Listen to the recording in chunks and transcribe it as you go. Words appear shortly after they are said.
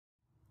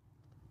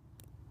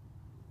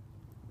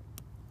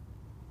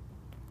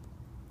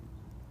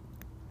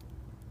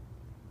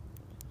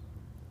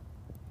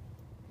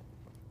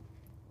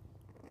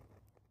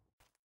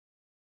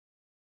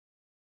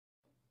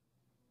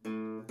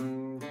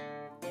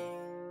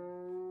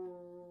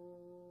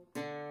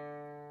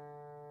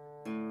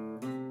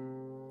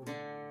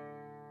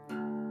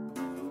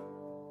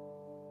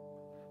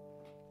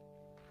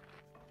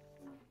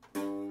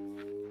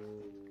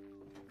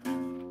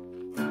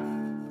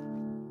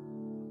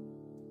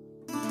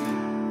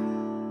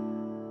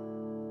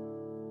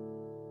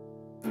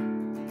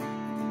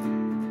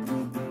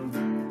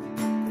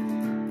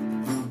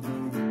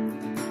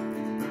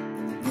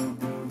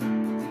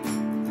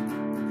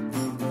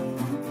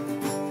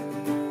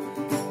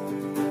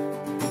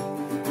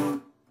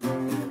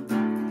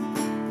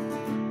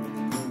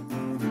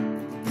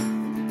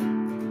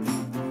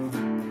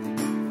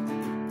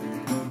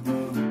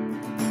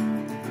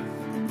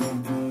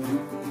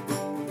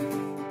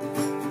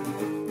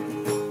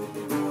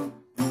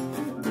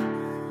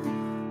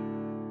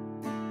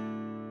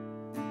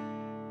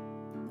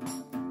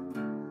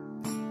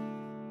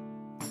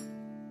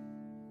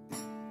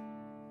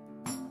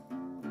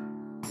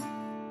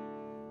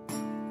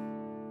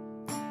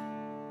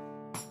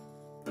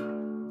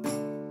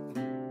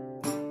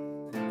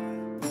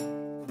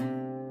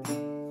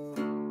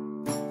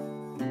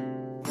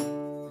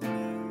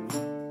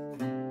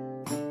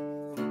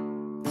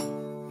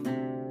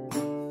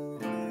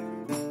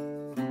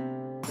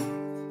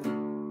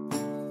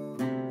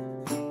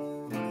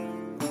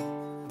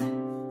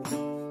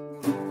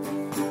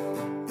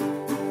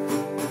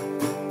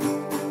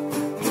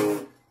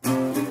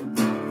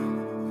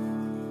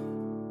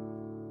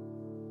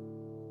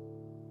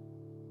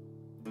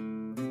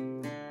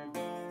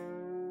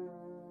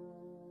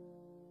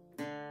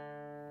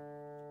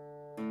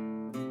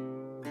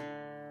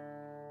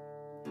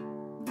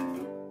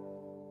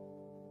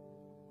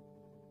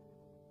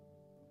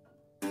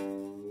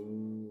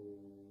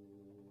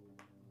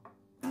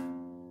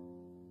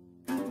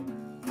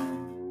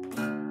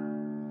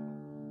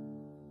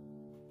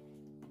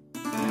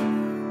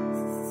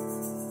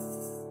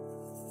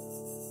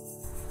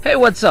Hey,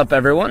 what's up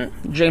everyone?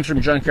 James from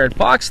Junkyard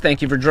Box,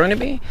 thank you for joining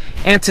me.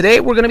 And today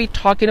we're going to be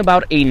talking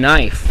about a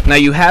knife. Now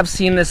you have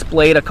seen this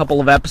blade a couple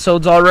of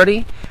episodes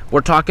already.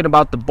 We're talking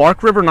about the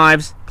Bark River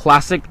Knives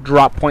Classic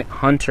Drop Point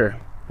Hunter.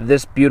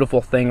 This beautiful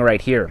thing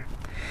right here.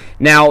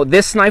 Now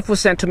this knife was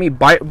sent to me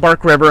by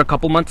Bark River a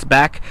couple months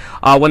back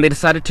when they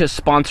decided to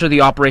sponsor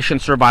the Operation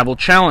Survival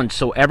Challenge.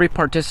 So every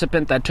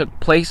participant that took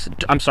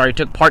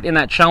part in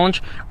that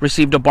challenge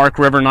received a Bark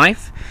River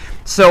knife.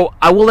 So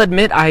I will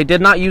admit I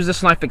did not use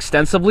this knife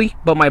extensively,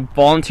 but my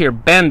volunteer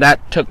Ben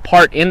that took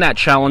part in that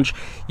challenge,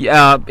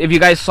 if you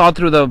guys saw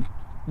through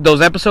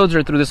those episodes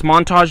or through this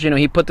montage,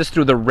 he put this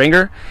through the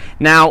ringer.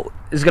 Now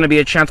is going to be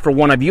a chance for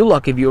one of you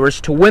lucky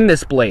viewers to win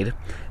this blade.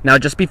 Now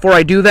just before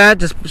I do that,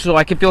 just so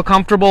I can feel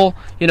comfortable,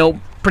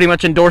 pretty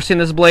much endorsing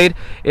this blade,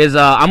 is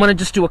I'm going to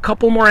just do a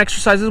couple more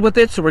exercises with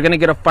it. So we're going to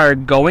get a fire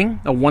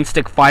going, a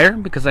one-stick fire,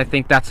 because I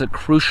think that's a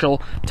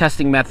crucial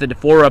testing method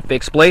for a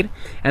fixed blade.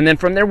 And then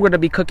from there, we're going to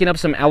be cooking up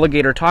some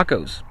alligator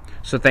tacos.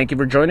 So thank you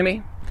for joining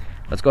me.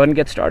 Let's go ahead and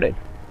get started.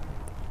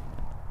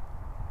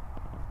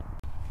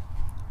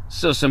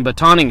 So some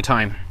batoning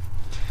time.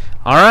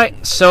 All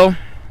right, so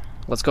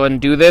let's go ahead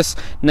and do this.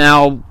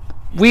 Now,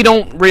 we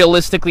don't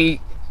realistically,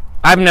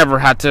 I've never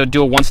had to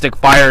do a one-stick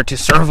fire to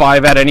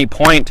survive at any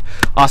point,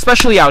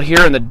 especially out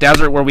here in the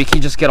desert where we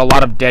can just get a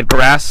lot of dead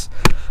grass.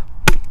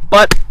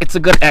 But it's a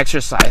good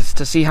exercise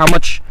to see how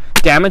much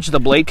damage the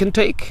blade can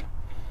take.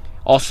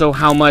 Also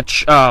how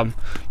much, how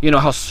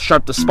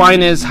sharp the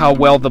spine is, how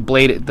well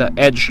the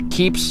edge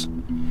keeps.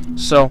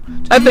 So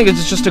I think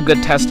it's just a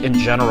good test in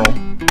general.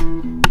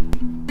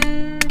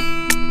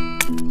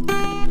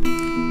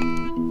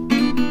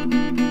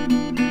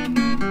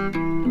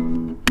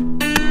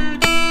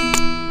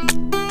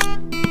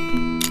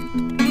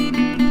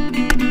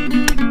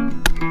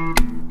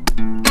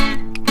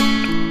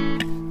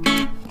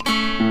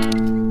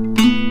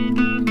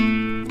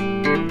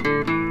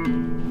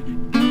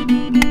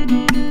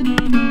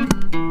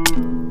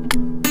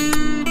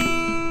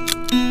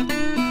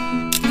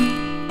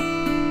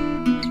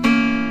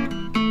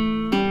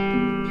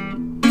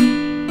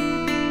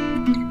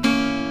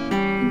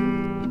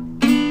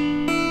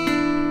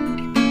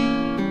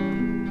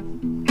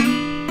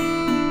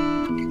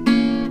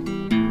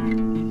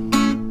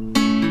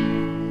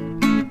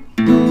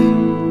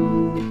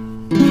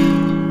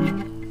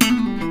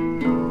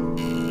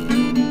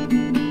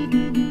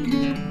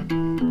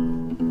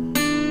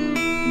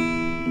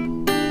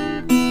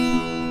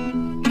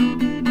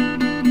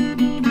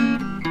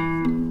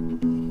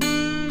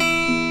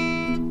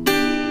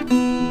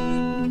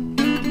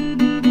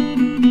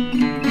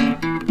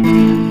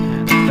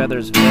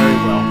 Feathers very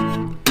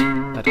well.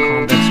 That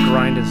convex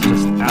grind is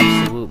just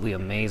absolutely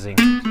amazing.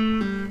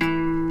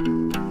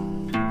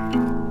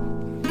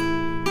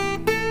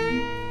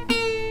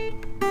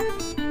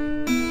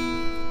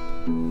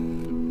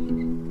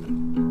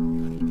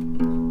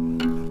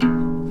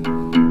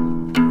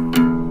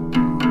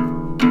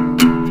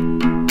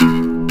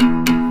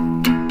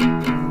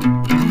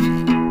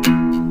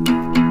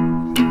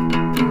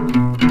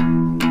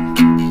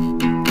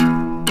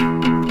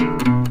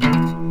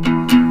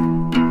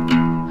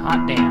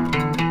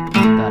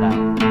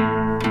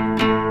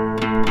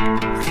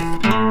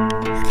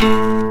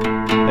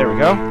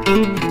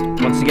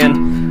 Once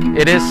again,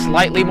 it is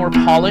slightly more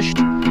polished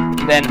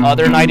than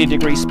other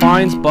 90-degree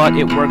spines, but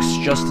it works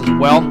just as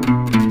well.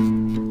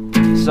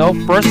 So,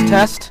 first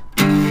test,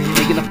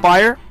 making the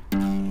fire,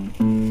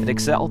 it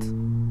excelled.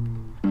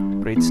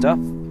 Great stuff.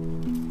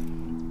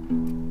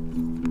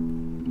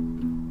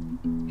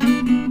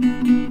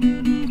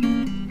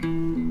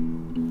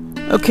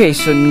 Okay,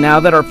 so now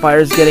that our fire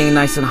is getting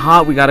nice and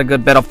hot, we got a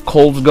good bed of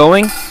coals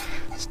going.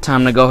 It's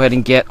time to go ahead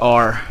and get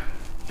our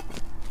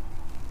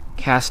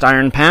cast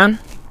iron pan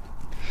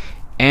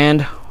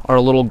and our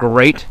little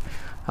grate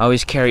I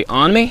always carry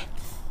on me.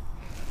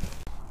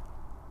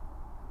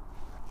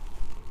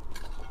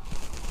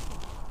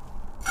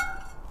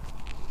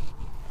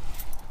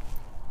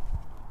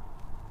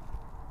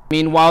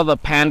 Meanwhile, the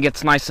pan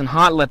gets nice and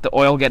hot, let the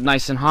oil get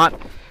nice and hot.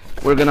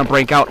 We're gonna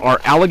break out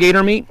our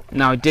alligator meat.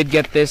 Now I did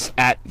get this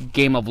at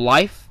Game of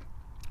Life,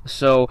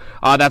 so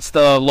that's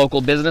the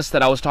local business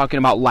that I was talking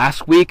about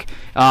last week.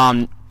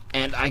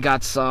 And I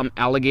got some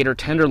alligator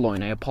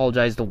tenderloin. I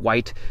apologize, the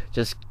white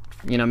just,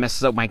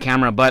 messes up my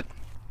camera, but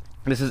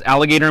this is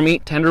alligator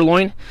meat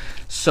tenderloin.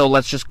 So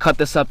let's just cut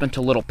this up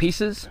into little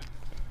pieces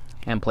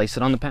and place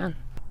it on the pan.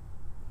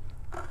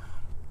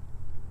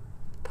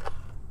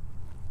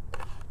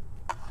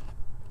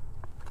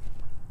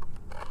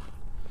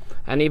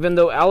 And even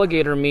though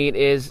alligator meat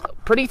is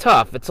pretty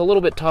tough, it's a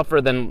little bit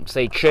tougher than,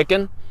 say,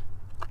 chicken,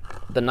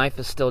 the knife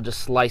is still just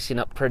slicing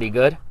up pretty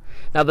good.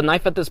 Now the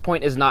knife at this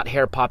point is not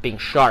hair popping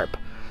sharp,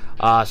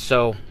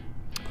 so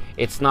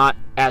it's not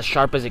as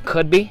sharp as it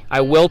could be.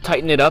 I will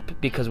tighten it up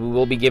because we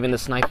will be giving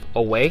this knife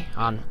away.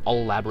 I'll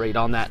elaborate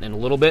on that in a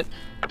little bit.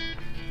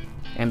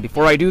 And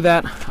before I do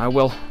that, I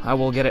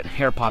will get it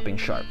hair popping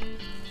sharp.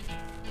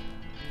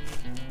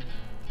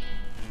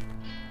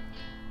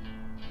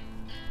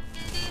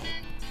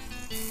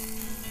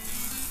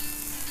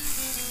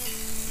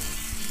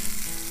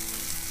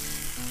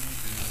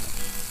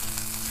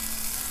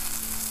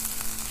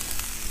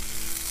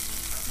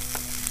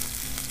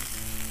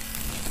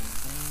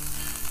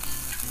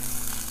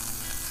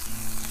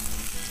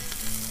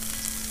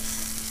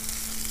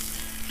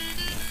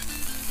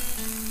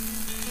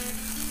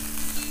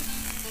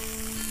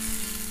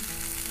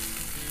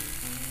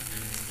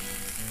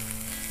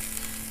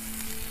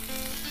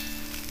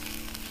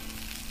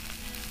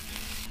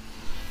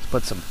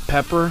 Put some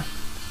pepper.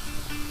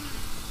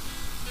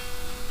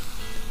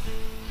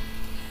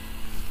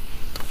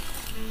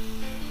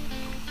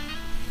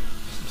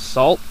 Some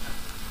salt.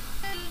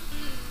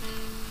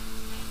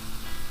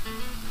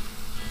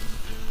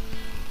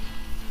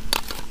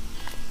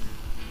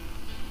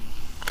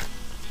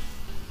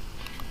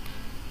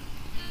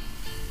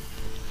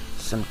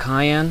 Some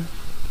cayenne.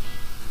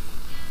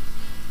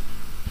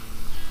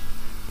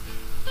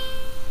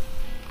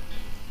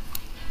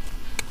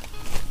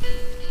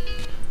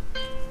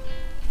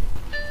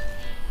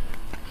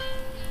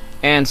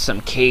 And some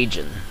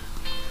Cajun.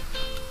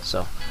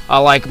 So I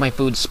like my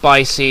food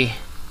spicy,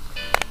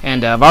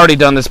 and I've already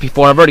done this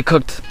before. I've already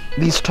cooked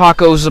these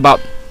tacos about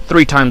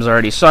 3 times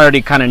already, so I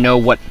already kind of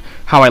know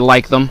how I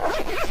like them.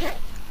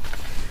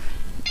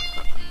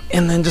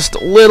 And then just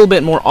a little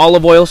bit more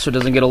olive oil so it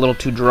doesn't get a little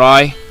too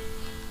dry.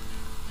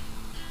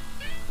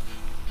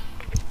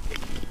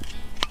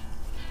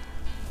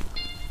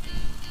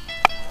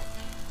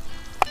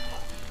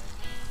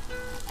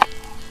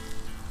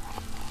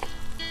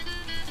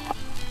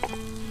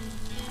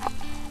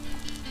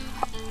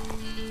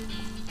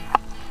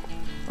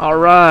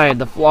 Alright,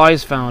 the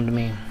flies found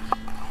me.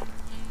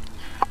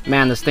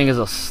 Man, this thing is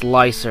a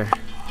slicer.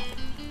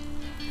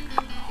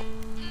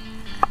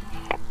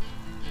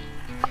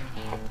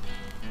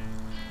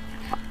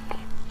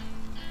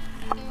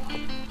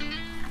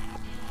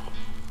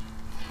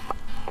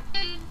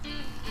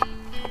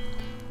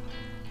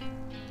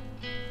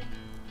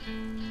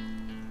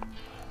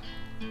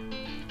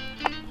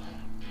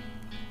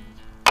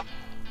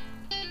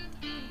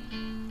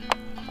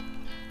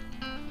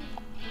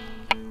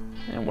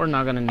 And we're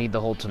not gonna need the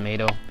whole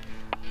tomato.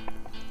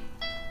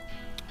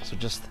 So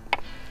just,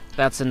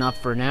 that's enough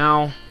for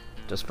now.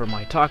 Just for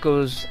my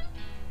tacos.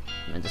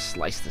 And just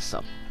slice this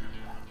up.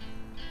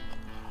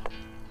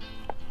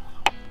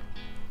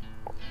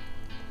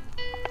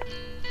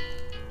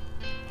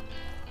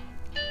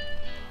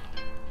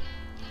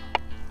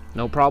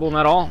 No problem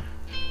at all.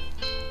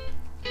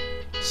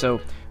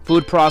 So,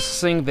 food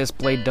processing, this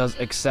blade does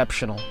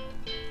exceptional.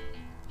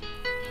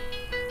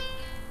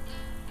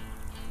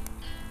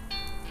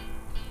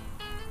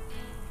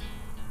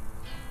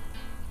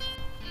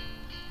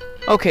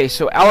 Okay,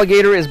 so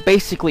Alligator is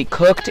basically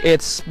cooked.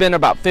 It's been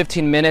about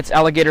 15 minutes.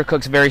 Alligator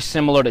cooks very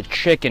similar to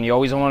chicken. You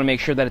always want to make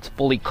sure that it's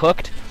fully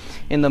cooked.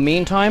 In the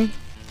meantime,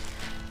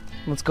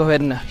 let's go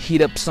ahead and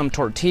heat up some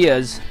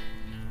tortillas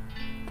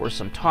for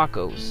some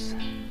tacos.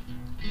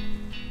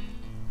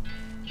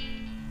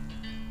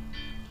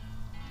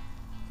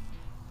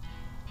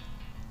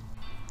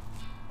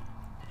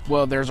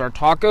 Well, there's our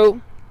taco.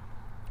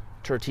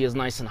 Tortilla's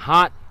nice and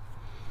hot.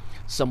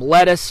 Some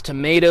lettuce,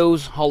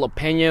 tomatoes,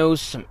 jalapenos,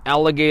 some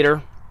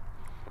alligator.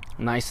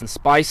 Nice and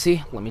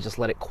spicy. Let me just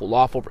let it cool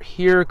off over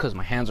here because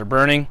my hands are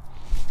burning.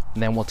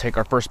 And then we'll take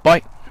our first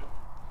bite.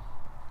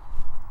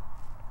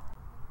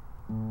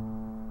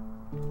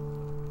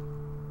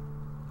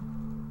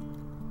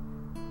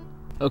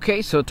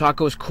 Okay, so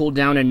tacos cooled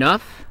down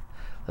enough.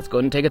 Let's go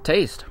ahead and take a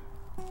taste.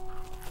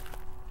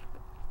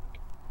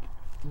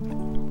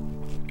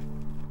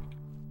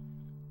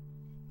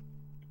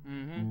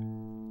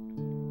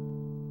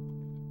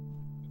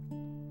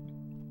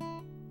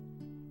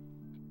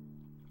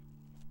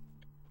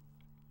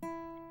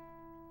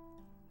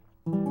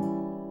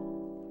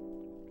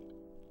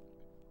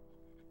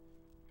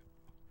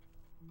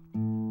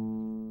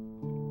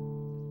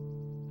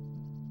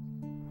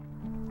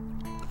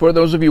 For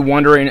those of you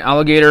wondering,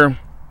 alligator,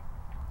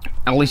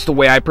 at least the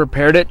way I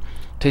prepared it,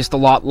 tastes a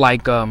lot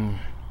like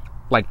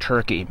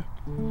turkey,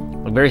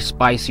 a very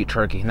spicy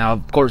turkey. Now,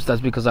 of course, that's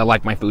because I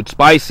like my food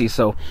spicy,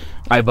 so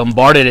I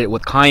bombarded it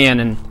with cayenne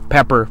and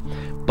pepper.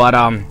 But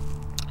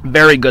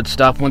very good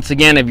stuff. Once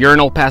again, if you're in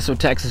El Paso,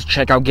 Texas,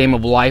 check out Game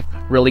of Life.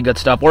 Really good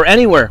stuff. Or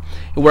anywhere,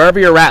 wherever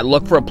you're at,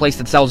 look for a place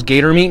that sells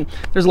gator meat.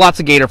 There's lots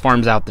of gator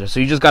farms out there,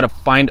 so you just got to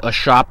find a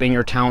shop in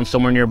your town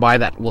somewhere nearby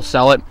that will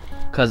sell it.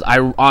 Because I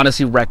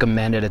honestly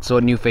recommend it. It's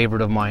a new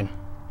favorite of mine.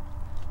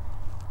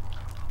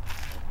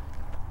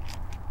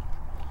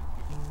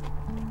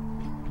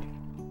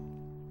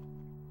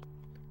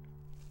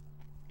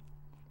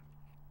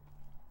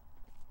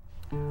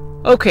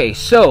 Okay,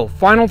 so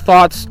final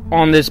thoughts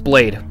on this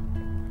blade.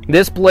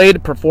 This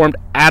blade performed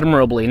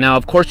admirably. Now,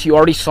 of course, you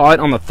already saw it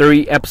on the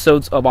 30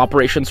 episodes of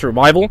Operation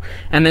Survival.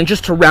 And then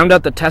just to round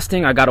out the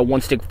testing, I got a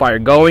 1-stick fire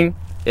going.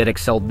 It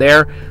excelled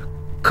there.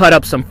 Cut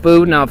up some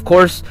food. Now, of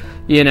course,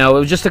 you know, it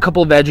was just a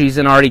couple of veggies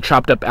and already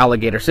chopped up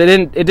alligator. So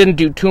it didn't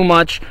do too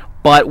much,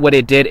 but what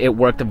it did, it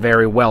worked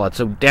very well. It's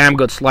a damn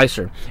good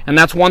slicer. And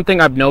that's one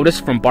thing I've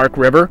noticed from Bark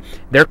River.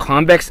 Their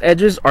convex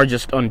edges are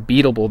just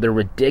unbeatable. They're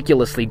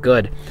ridiculously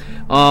good.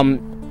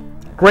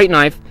 Great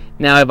knife.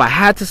 Now, if I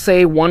had to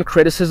say one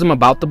criticism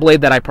about the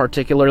blade that I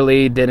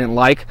particularly didn't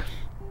like,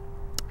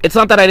 it's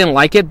not that I didn't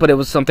like it, but it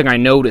was something I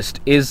noticed,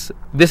 is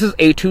this is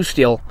A2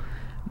 steel,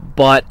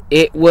 but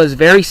it was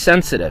very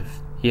sensitive.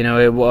 You know,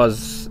 it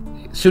was,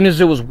 as soon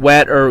as it was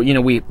wet, or, you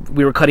know, we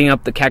were cutting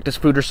up the cactus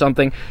fruit or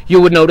something,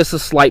 you would notice a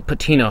slight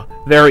patina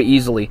very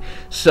easily.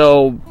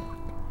 So,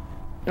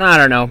 I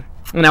don't know.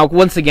 Now,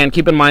 once again,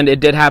 keep in mind it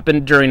did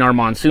happen during our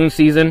monsoon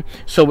season,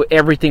 so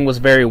everything was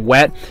very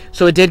wet.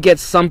 So it did get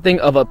something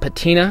of a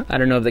patina. I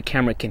don't know if the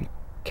camera can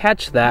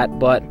catch that,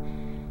 but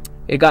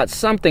it got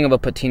something of a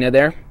patina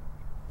there.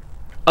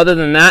 Other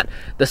than that,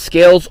 the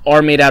scales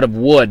are made out of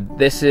wood.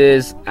 This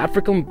is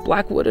African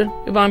blackwood,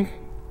 if I'm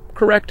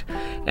correct.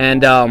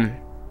 And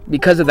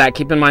because of that,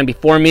 keep in mind,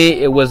 before me,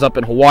 it was up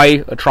in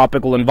Hawaii, a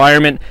tropical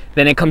environment.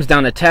 Then it comes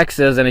down to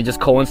Texas, and it just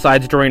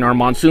coincides during our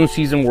monsoon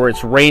season where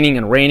it's raining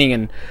and raining,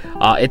 and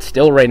it's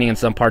still raining in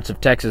some parts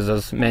of Texas,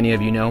 as many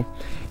of you know.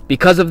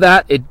 Because of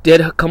that, it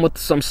did come with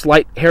some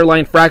slight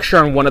hairline fracture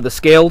on one of the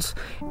scales,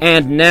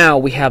 and now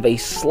we have a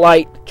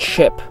slight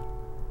chip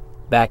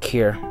back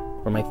here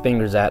where my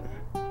finger's at.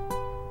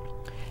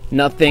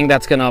 Nothing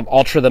that's going to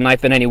alter the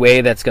knife in any way,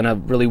 that's going to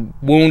really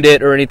wound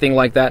it or anything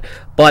like that,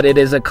 but it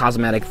is a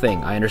cosmetic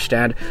thing, I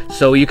understand.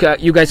 So you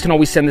guys can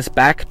always send this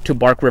back to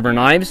Bark River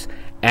Knives,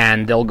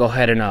 and they'll go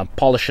ahead and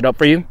polish it up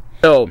for you.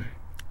 So,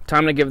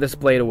 time to give this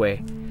blade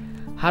away.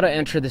 How to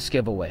enter this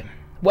giveaway?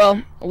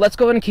 Well, let's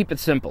go ahead and keep it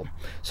simple.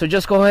 So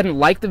just go ahead and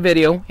like the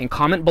video and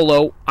comment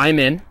below, "I'm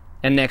in,"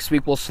 and next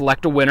week we'll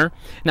select a winner.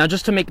 Now,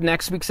 just to make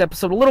next week's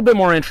episode a little bit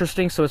more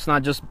interesting, so it's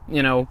not just,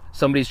 you know,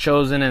 somebody's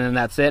chosen and then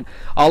that's it,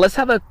 let's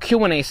have a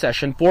Q&A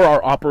session for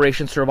our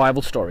Operation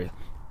Survival story.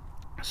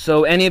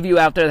 So any of you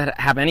out there that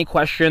have any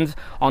questions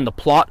on the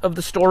plot of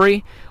the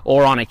story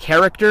or on a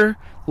character,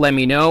 let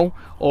me know.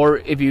 Or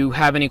if you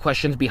have any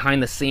questions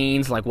behind the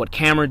scenes, like what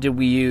camera did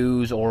we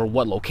use, or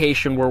what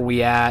location were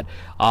we at,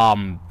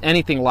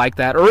 anything like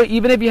that. Or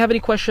even if you have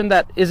any question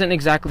that isn't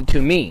exactly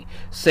to me.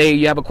 Say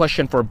you have a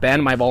question for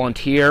Ben, my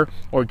volunteer,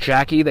 or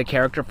Jackie, the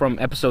character from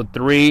episode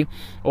 3,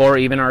 or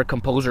even our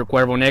composer,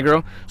 Cuervo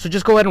Negro. So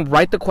just go ahead and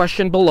write the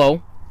question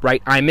below.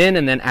 Write "I'm in,"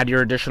 and then add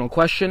your additional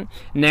question.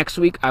 Next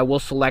week, I will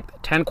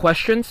select 10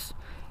 questions.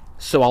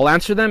 So I'll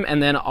answer them,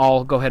 and then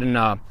I'll go ahead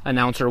and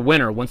announce our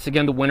winner. Once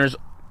again, the winner's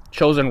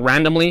chosen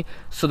randomly,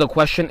 so the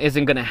question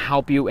isn't going to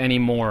help you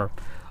anymore,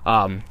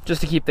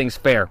 just to keep things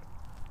fair.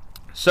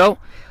 So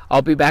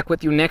I'll be back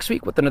with you next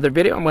week with another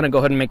video. I'm going to go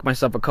ahead and make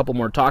myself a couple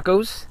more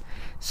tacos.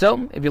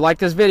 So if you like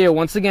this video,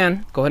 once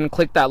again, go ahead and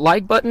click that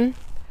like button,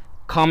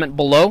 comment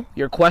below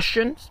your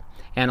questions,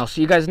 and I'll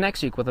see you guys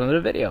next week with another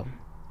video.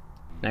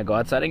 Now go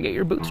outside and get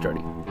your boots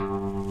dirty.